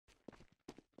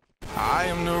I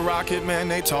am the rocket man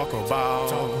they talk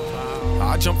about.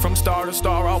 I jump from star to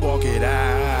star, I'll walk it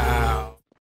out.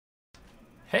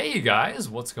 Hey you guys,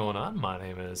 what's going on? My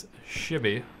name is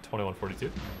Shibby2142.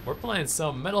 We're playing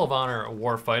some Medal of Honor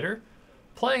Warfighter,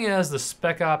 playing as the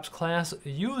Spec Ops class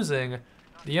using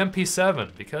the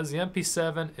MP7 because the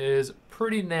MP7 is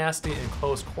pretty nasty in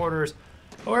close quarters.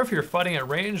 However, if you're fighting at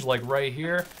range like right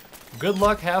here, good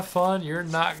luck, have fun, you're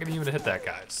not gonna even hit that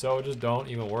guy, so just don't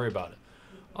even worry about it.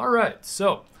 Alright,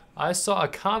 so I saw a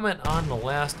comment on the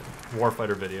last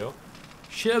Warfighter video.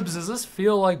 Shibs, does this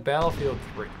feel like Battlefield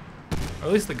 3? Or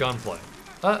at least the gunplay.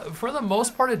 For the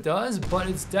most part it does, but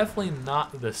it's definitely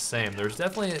not the same. There's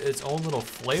definitely its own little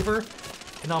flavor,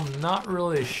 and I'm not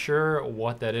really sure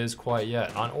what that is quite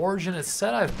yet. On Origin it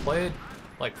said I've played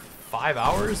like 5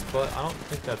 hours, but I don't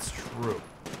think that's true,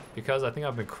 because I think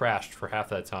I've been crashed for half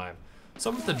that time.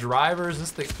 Some of the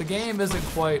drivers, the game isn't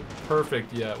quite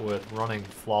perfect yet with running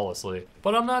flawlessly.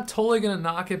 But I'm not totally gonna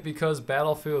knock it because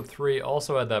Battlefield 3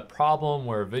 also had that problem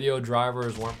where video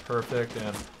drivers weren't perfect,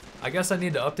 and I guess I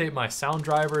need to update my sound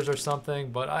drivers or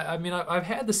something, but I mean, I've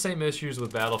had the same issues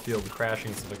with Battlefield, crashing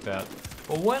and stuff like that.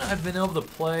 But when I've been able to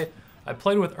play, I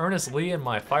played with Ernest Lee in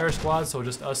my fire squad, so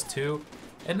just us two,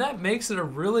 and that makes it a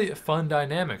really fun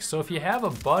dynamic. So if you have a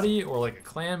buddy or like a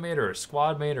clanmate or a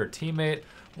squad mate or a teammate,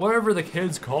 whatever the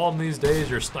kids call them these days,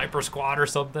 your sniper squad or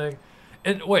something.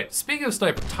 And wait, speaking of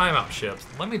sniper, timeout ships,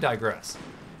 let me digress.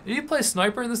 If you play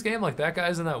sniper in this game like that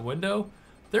guy's in that window,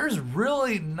 there's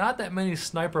really not that many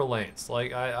sniper lanes.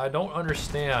 Like, I don't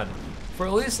understand, for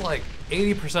at least like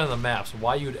 80% of the maps,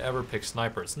 why you'd ever pick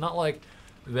sniper. It's not like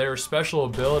their special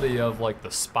ability of like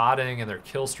the spotting and their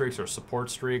kill streaks or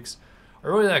support streaks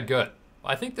are really that good.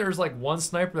 I think there's like one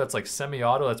sniper that's like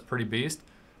semi-auto that's pretty beast.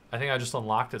 I think I just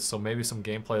unlocked it, so maybe some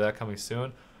gameplay of that coming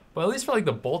soon. But at least for like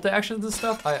the bolt actions and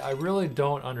stuff, I really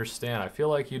don't understand. I feel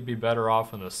like you'd be better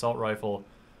off with an assault rifle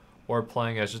or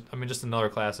playing as just another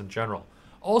class in general.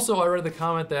 Also, I read the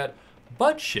comment that,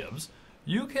 but Shibs,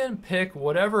 you can pick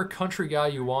whatever country guy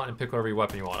you want and pick whatever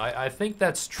weapon you want. I think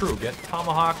that's true. Get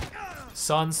Tomahawk,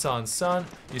 Sun.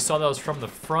 You saw that was from the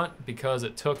front because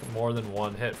it took more than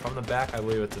one hit. From the back, I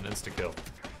believe it's an insta-kill.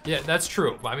 Yeah, that's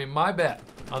true. I mean, my bad.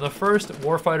 On the first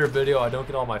Warfighter video, I don't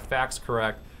get all my facts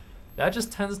correct. That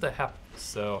just tends to happen.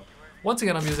 So, once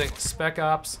again, I'm using Spec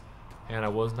Ops, and I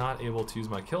was not able to use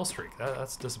my kill streak.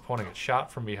 That's disappointing. It's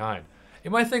shot from behind. You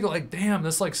might think like, damn,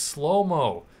 this like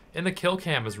slow-mo in the kill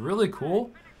cam is really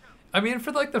cool. I mean,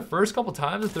 for like the first couple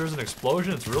times, if there's an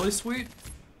explosion, it's really sweet.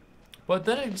 But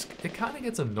then it kind of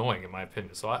gets annoying, in my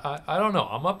opinion. So I don't know.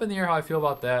 I'm up in the air how I feel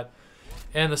about that.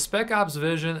 And the Spec Ops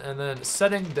vision, and then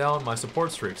setting down my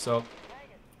support streak. So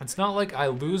it's not like I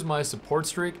lose my support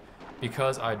streak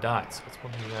because I died. So that's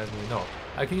one thing you guys need to know.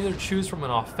 I can either choose from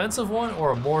an offensive one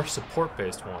or a more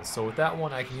support-based one. So with that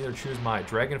one, I can either choose my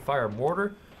Dragonfire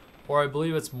mortar, or I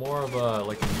believe it's more of a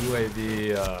like a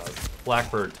UAV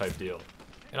Blackbird type deal.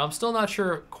 And I'm still not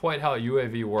sure quite how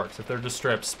UAV works, if they're just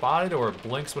straight up spotted or it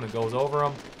blinks when it goes over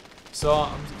them. So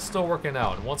I'm still working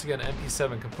out. And once again,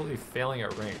 MP7 completely failing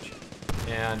at range.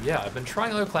 And yeah, I've been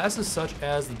trying other classes such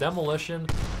as the Demolition,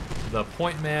 the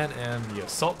Point Man, and the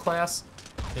Assault class.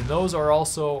 And those are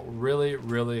also really,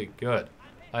 really good.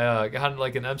 I got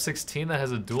like an M16 that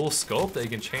has a dual scope that you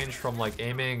can change from like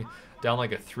aiming down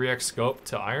like a 3x scope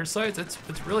to iron sights.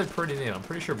 It's really pretty neat. I'm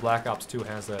pretty sure Black Ops 2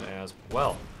 has that as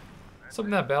well.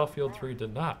 Something that Battlefield 3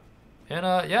 did not.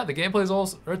 And yeah, the gameplay is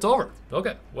almost, it's over.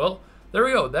 Okay, well, there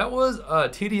we go. That was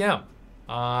TDM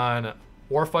on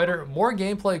Warfighter. More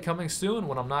gameplay coming soon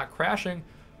when I'm not crashing.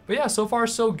 But yeah, so far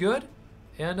so good.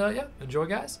 And yeah, enjoy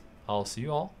guys. I'll see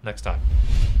you all next time.